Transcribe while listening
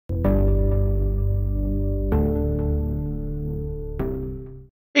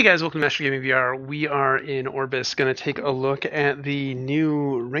Hey guys, welcome to MasterGamingVR. We are in Orbus, going to take a look at the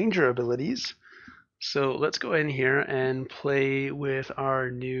new Ranger abilities. So let's go in here and play with our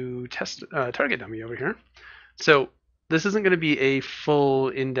new test target dummy over here. So this isn't going to be a full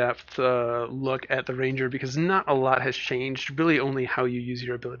in-depth look at the Ranger because not a lot has changed. Really only how you use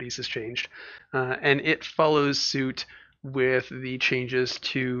your abilities has changed. And it follows suit with the changes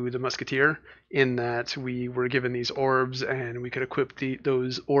to the Musketeer in that we were given these orbs and we could equip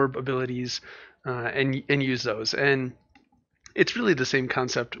those orb abilities and use those. And it's really the same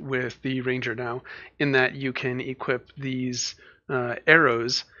concept with the Ranger now in that you can equip these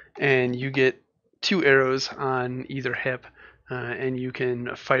arrows and you get 2 arrows on either hip and you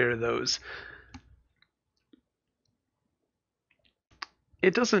can fire those.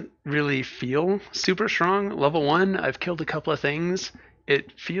 It doesn't really feel super strong. Level 1, I've killed a couple of things.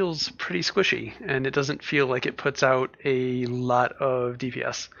 It feels pretty squishy, and it doesn't feel like it puts out a lot of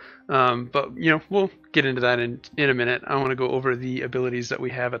DPS. But, we'll get into that in a minute. I want to go over the abilities that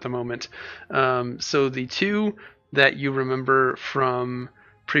we have at the moment. So the 2 that you remember from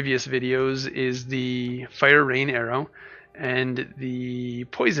previous videos is the Fire Rain Arrow and the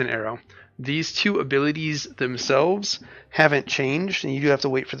Poison Arrow. These 2 abilities themselves haven't changed, and you do have to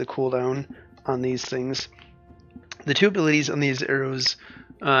wait for the cooldown on these things. The 2 abilities on these arrows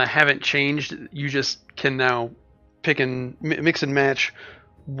haven't changed. You just can now pick and mix and match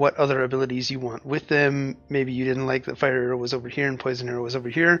what other abilities you want with them. Maybe you didn't like that Fire Arrow was over here and Poison Arrow was over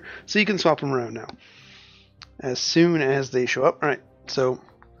here, so you can swap them around now as soon as they show up. Alright, so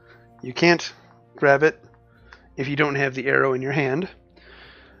you can't grab it if you don't have the arrow in your hand.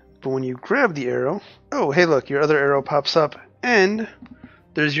 But when you grab the arrow, oh, hey, look, your other arrow pops up, and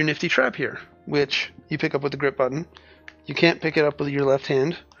there's your nifty trap here, which you pick up with the grip button. You can't pick it up with your left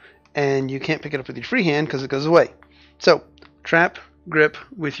hand, and you can't pick it up with your free hand because it goes away. So, trap, grip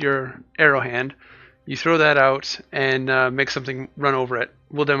with your arrow hand. You throw that out and make something run over it.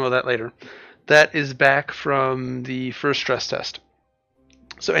 We'll demo that later. That is back from the first stress test.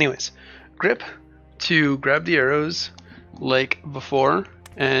 So anyways, grip to grab the arrows like before.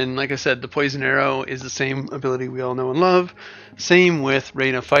 And like I said, the Poison Arrow is the same ability we all know and love. Same with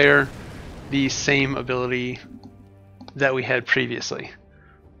Rain of Fire, the same ability that we had previously.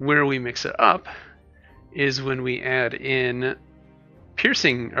 Where we mix it up is when we add in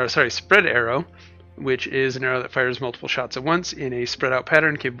Spread Arrow, which is an arrow that fires multiple shots at once in a spread out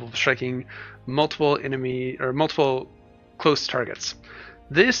pattern capable of striking multiple close targets.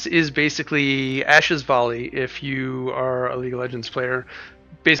 This is basically Ash's Volley if you are a League of Legends player.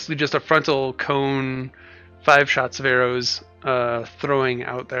 Basically just a frontal cone, 5 shots of arrows throwing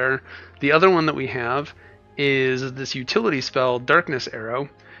out there. The other one that we have is this utility spell, Darkness Arrow.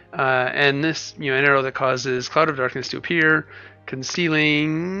 And this, an arrow that causes Cloud of Darkness to appear,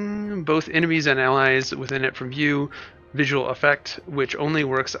 concealing both enemies and allies within it from view. Visual effect, which only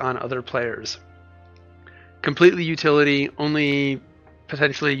works on other players. Completely utility, only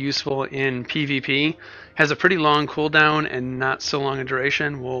potentially useful in PvP. Has a pretty long cooldown and not so long a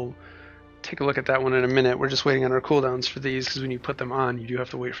duration. We'll take a look at that one in a minute. We're just waiting on our cooldowns for these because when you put them on, you do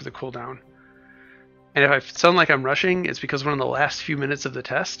have to wait for the cooldown. And if I sound like I'm rushing, it's because one of the last few minutes of the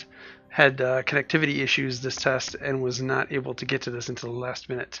test had connectivity issues this test and was not able to get to this until the last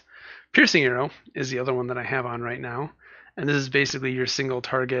minute. Piercing Arrow is the other one that I have on right now. And this is basically your single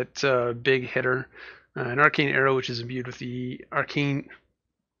target big hitter. An Arcane Arrow, which is imbued with the arcane...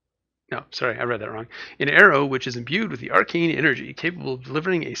 No, sorry, I read that wrong. An arrow which is imbued with the arcane energy, capable of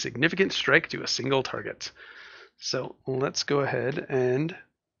delivering a significant strike to a single target. So let's go ahead and...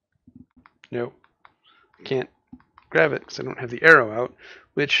 No, can't grab it because I don't have the arrow out,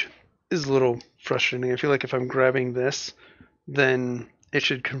 which is a little frustrating. I feel like if I'm grabbing this, then it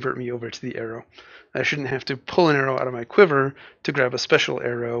should convert me over to the arrow. I shouldn't have to pull an arrow out of my quiver to grab a special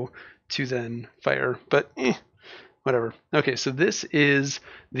arrow to then fire, but whatever. Okay, so this is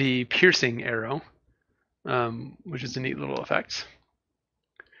the Piercing Arrow, which is a neat little effect.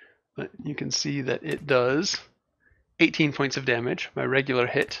 But you can see that it does 18 points of damage. My regular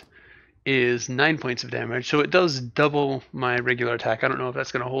hit is 9 points of damage, so it does double my regular attack. I don't know if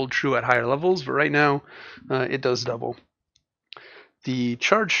that's going to hold true at higher levels, but right now it does double. The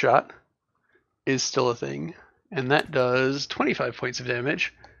Charge Shot is still a thing, and that does 25 points of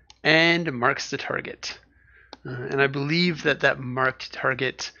damage and marks the target. And I believe that marked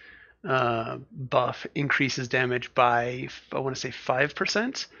target buff increases damage by, I want to say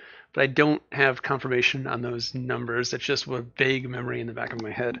 5%, but I don't have confirmation on those numbers. That's just a vague memory in the back of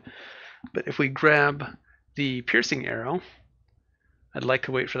my head. But if we grab the Piercing Arrow, I'd like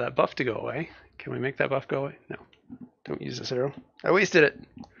to wait for that buff to go away. Can we make that buff go away? No. Don't use this arrow. I wasted it.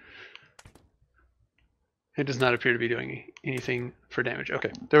 It does not appear to be doing anything for damage.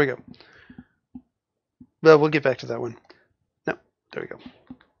 Okay, there we go. Well, we'll get back to that one. No, there we go.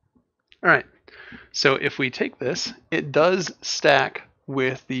 All right, so if we take this, it does stack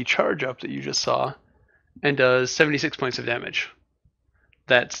with the charge up that you just saw and does 76 points of damage.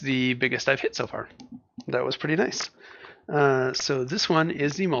 That's the biggest I've hit so far. That was pretty nice. So this one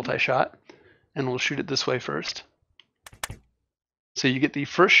is the multi-shot, and we'll shoot it this way first. So you get the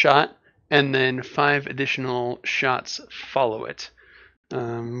first shot, and then 5 additional shots follow it.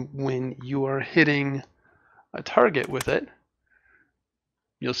 When you are hitting a target with it,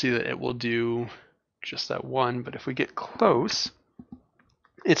 you'll see that it will do just that one, but if we get close,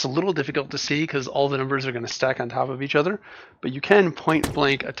 it's a little difficult to see because all the numbers are going to stack on top of each other, but you can point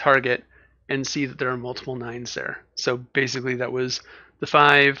blank a target and see that there are multiple 9s there. So basically that was the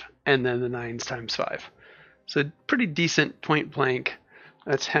 5 and then the 9s times 5. So pretty decent point blank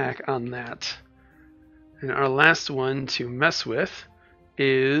attack on that. And our last one to mess with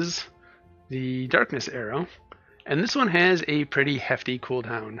is the darkness arrow. And this one has a pretty hefty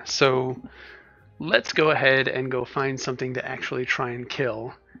cooldown. So let's go ahead and go find something to actually try and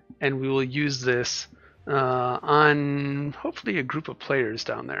kill. And we will use this on hopefully a group of players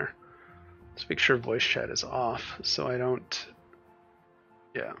down there. Let's make sure voice chat is off so I don't,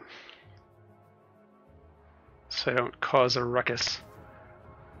 so I don't cause a ruckus.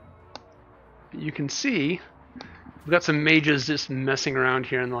 You can see we've got some mages just messing around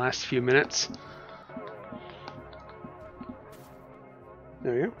here in the last few minutes.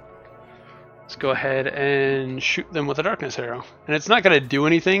 There you go. Let's go ahead and shoot them with a darkness arrow. And it's not going to do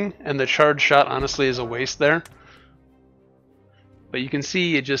anything, and the charge shot honestly is a waste there. But you can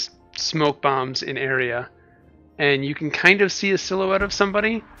see it just smoke bombs in area, and you can kind of see a silhouette of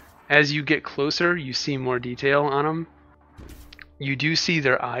somebody. As you get closer, you see more detail on them. You do see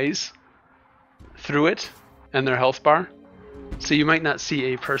their eyes through it and their health bar, so you might not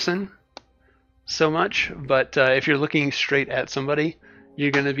see a person so much, but if you're looking straight at somebody,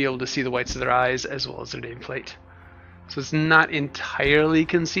 you're going to be able to see the whites of their eyes as well as their nameplate. So it's not entirely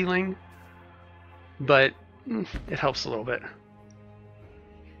concealing, but it helps a little bit.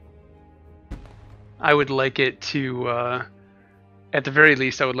 I would like it to, at the very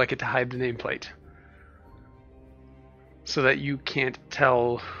least, I would like it to hide the nameplate so that you can't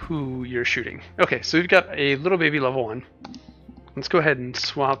tell who you're shooting. Okay, so we've got a little baby level 1. Let's go ahead and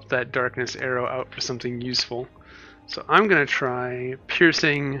swap that darkness arrow out for something useful. So I'm going to try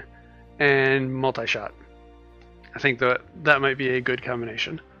piercing and multi-shot. I think that might be a good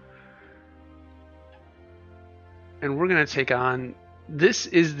combination. And we're going to take on, this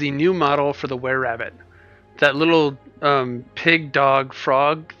is the new model for the were-rabbit. That little pig, dog,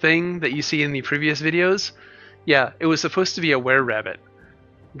 frog thing that you see in the previous videos. Yeah, it was supposed to be a were-rabbit.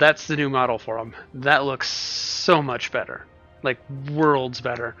 That's the new model for him. That looks so much better. Like, worlds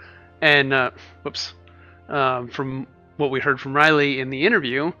better. And, from what we heard from Riley in the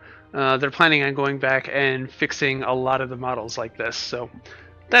interview, they're planning on going back and fixing a lot of the models like this. So,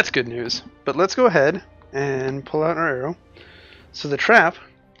 that's good news. But let's go ahead and pull out our arrow. So the trap,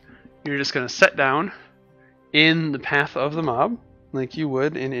 you're just going to set down in the path of the mob, like you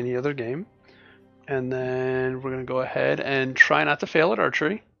would in any other game. And then we're going to go ahead and try not to fail at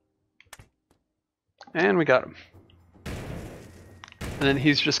archery. And we got him. And then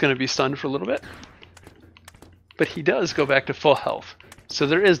he's just going to be stunned for a little bit. But he does go back to full health. So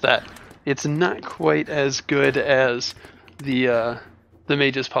there is that. It's not quite as good as the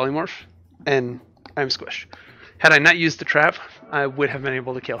mage's polymorph. And I'm squished. Had I not used the trap, I would have been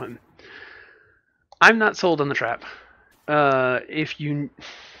able to kill him. I'm not sold on the trap. If you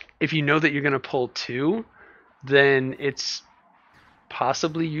know that you're going to pull 2, then it's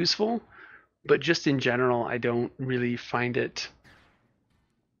possibly useful. But just in general, I don't really find it...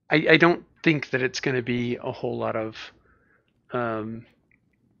 I don't think that it's going to be a whole lot of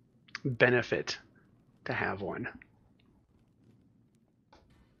benefit to have one.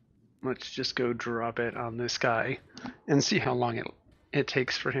 Let's just go drop it on this guy and see how long it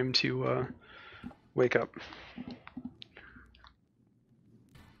takes for him to wake up.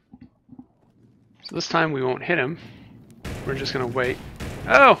 So this time we won't hit him. We're just going to wait.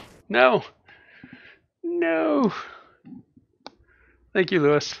 Oh, no. No. Thank you,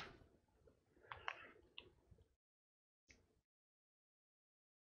 Lewis.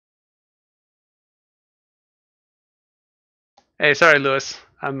 Hey, sorry, Lewis.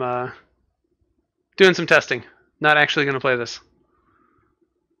 I'm doing some testing. Not actually going to play this.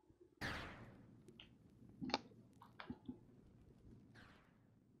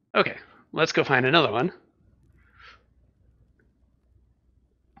 Okay, let's go find another one.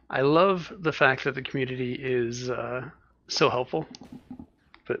 I love the fact that the community is so helpful,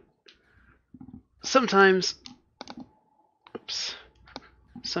 but sometimes, oops,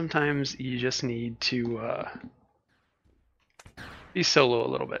 sometimes you just need to be solo a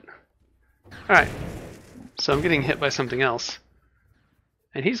little bit. Alright, so I'm getting hit by something else.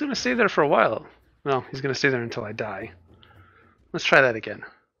 And he's going to stay there for a while. Well, he's going to stay there until I die. Let's try that again.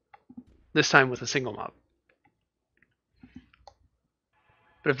 This time with a single mob.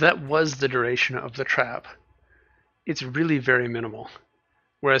 But if that was the duration of the trap, it's really very minimal.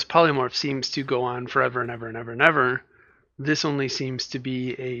 Whereas polymorph seems to go on forever and ever and ever and ever, this only seems to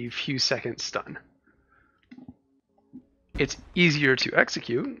be a few seconds stun. It's easier to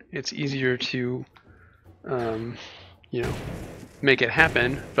execute. It's easier to, you know, make it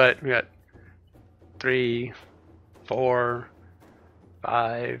happen. But we got 3, 4,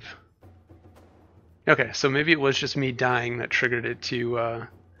 5. Okay, so maybe it was just me dying that triggered it to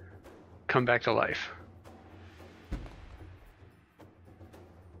come back to life.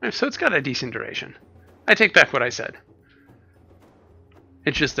 So it's got a decent duration. I take back what I said.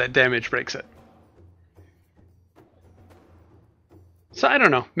 It's just that damage breaks it. So I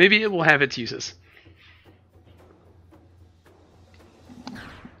don't know. Maybe it will have its uses.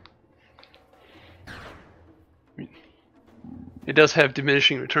 It does have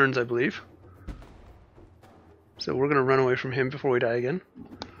diminishing returns, I believe. So we're going to run away from him before we die again.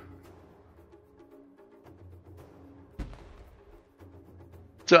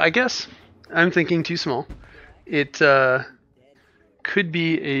 So I guess I'm thinking too small. It could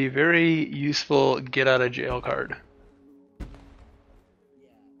be a very useful get out of jail card.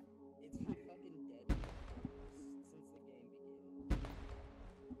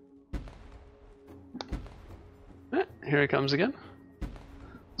 Here it comes again.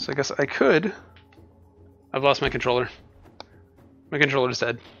 So I guess I could. I've lost my controller. My controller's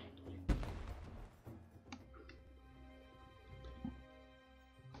dead.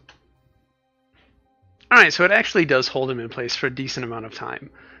 Alright, so it actually does hold him in place for a decent amount of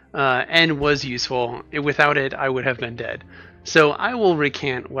time. And was useful. Without it, I would have been dead. So I will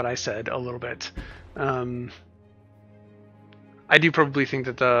recant what I said a little bit. I do probably think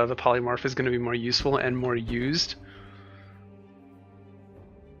that the polymorph is going to be more useful and more used.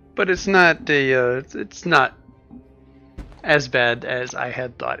 But it's not it's not as bad as I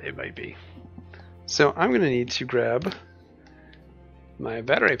had thought it might be. So I'm going to need to grab my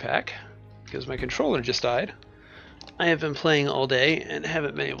battery pack because my controller just died. I have been playing all day and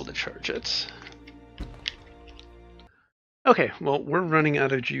haven't been able to charge it. Okay, well, we're running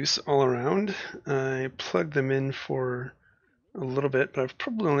out of juice all around. I plugged them in for a little bit, but I've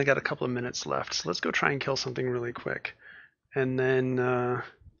probably only got a couple of minutes left. So let's go try and kill something really quick. And then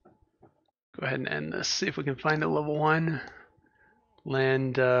go ahead and end this. See if we can find a level 1.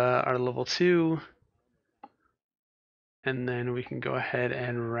 Land our level 2. And then we can go ahead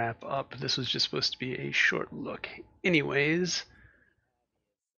and wrap up. This was just supposed to be a short look. Anyways,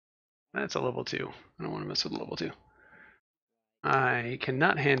 that's a level 2. I don't want to mess with level 2. I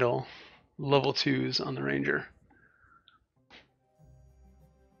cannot handle level 2s on the Ranger.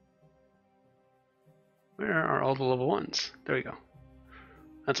 Where are all the level 1s? There we go.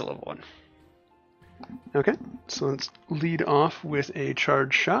 That's a level 1. Okay, so let's lead off with a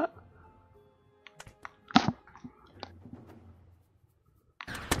charge shot.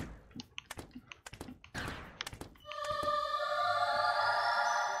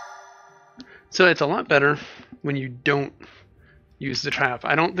 So it's a lot better when you don't use the trap.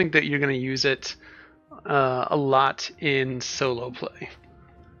 I don't think that you're going to use it a lot in solo play.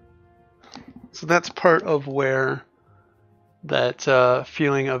 So that's part of where that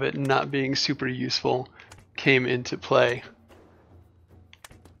feeling of it not being super useful came into play.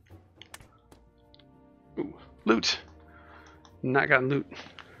 Ooh, loot. Not gotten loot.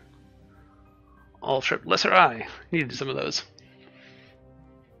 All trip lesser eye. Needed some of those.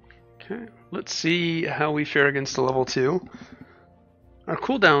 Okay, let's see how we fare against a level 2. Our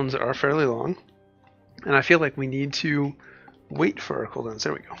cooldowns are fairly long, and I feel like we need to wait for our cooldowns.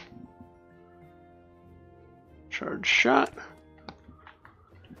 There we go. Charge shot.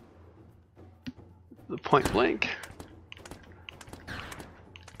 The point blank.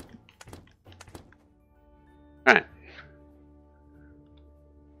 Alright.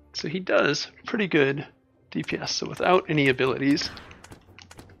 So he does pretty good DPS. So without any abilities,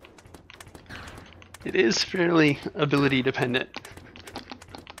 it is fairly ability dependent.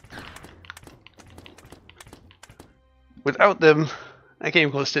 Without them, I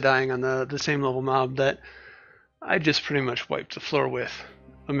came close to dying on the same level mob that I just pretty much wiped the floor with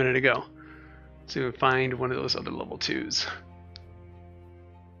a minute ago. So we find one of those other level 2s.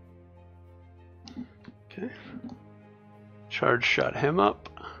 Okay. Charge shot him up.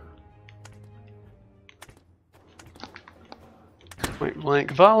 Point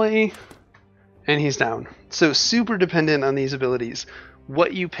blank volley. And he's down. So super dependent on these abilities.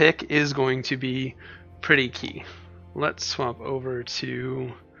 What you pick is going to be pretty key. Let's swap over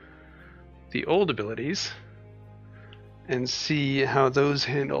to the old abilities and see how those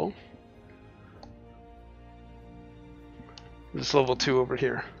handle this level 2 over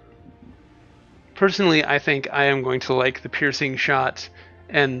here. Personally, I think I am going to like the piercing shot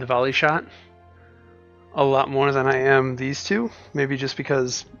and the volley shot a lot more than I am these two. Maybe just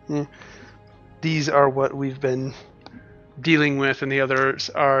because these are what we've been dealing with and the others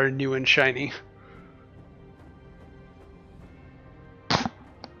are new and shiny.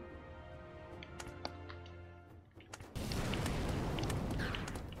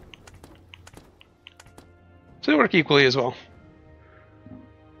 So they work equally as well.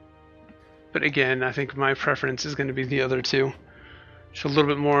 But again, I think my preference is going to be the other two. Just a little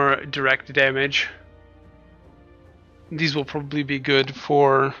bit more direct damage. These will probably be good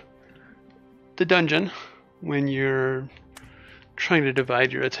for the dungeon when you're trying to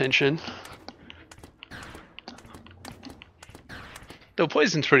divide your attention. Though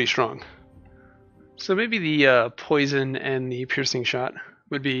poison's pretty strong. So maybe the poison and the piercing shot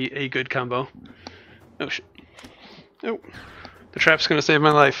would be a good combo. Oh shit. Oh, the trap's gonna save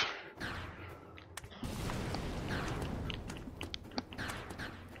my life.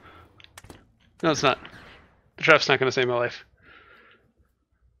 No, it's not. The trap's not gonna save my life.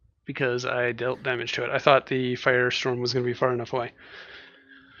 Because I dealt damage to it. I thought the firestorm was gonna be far enough away.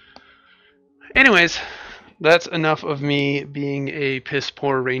 Anyways, that's enough of me being a piss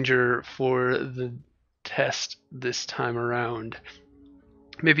poor ranger for the test this time around.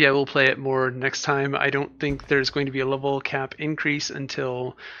 Maybe I will play it more next time. I don't think there's going to be a level cap increase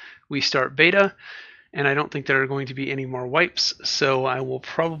until we start beta, and I don't think there are going to be any more wipes, so I will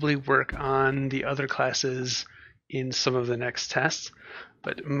probably work on the other classes in some of the next tests.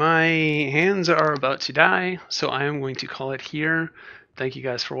 But my hands are about to die, so I am going to call it here. Thank you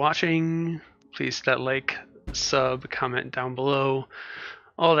guys for watching. Please hit that like, sub, comment down below.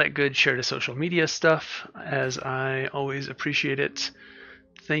 All that good share to social media stuff, as I always appreciate it.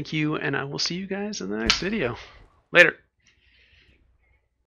 Thank you, and I will see you guys in the next video. Later.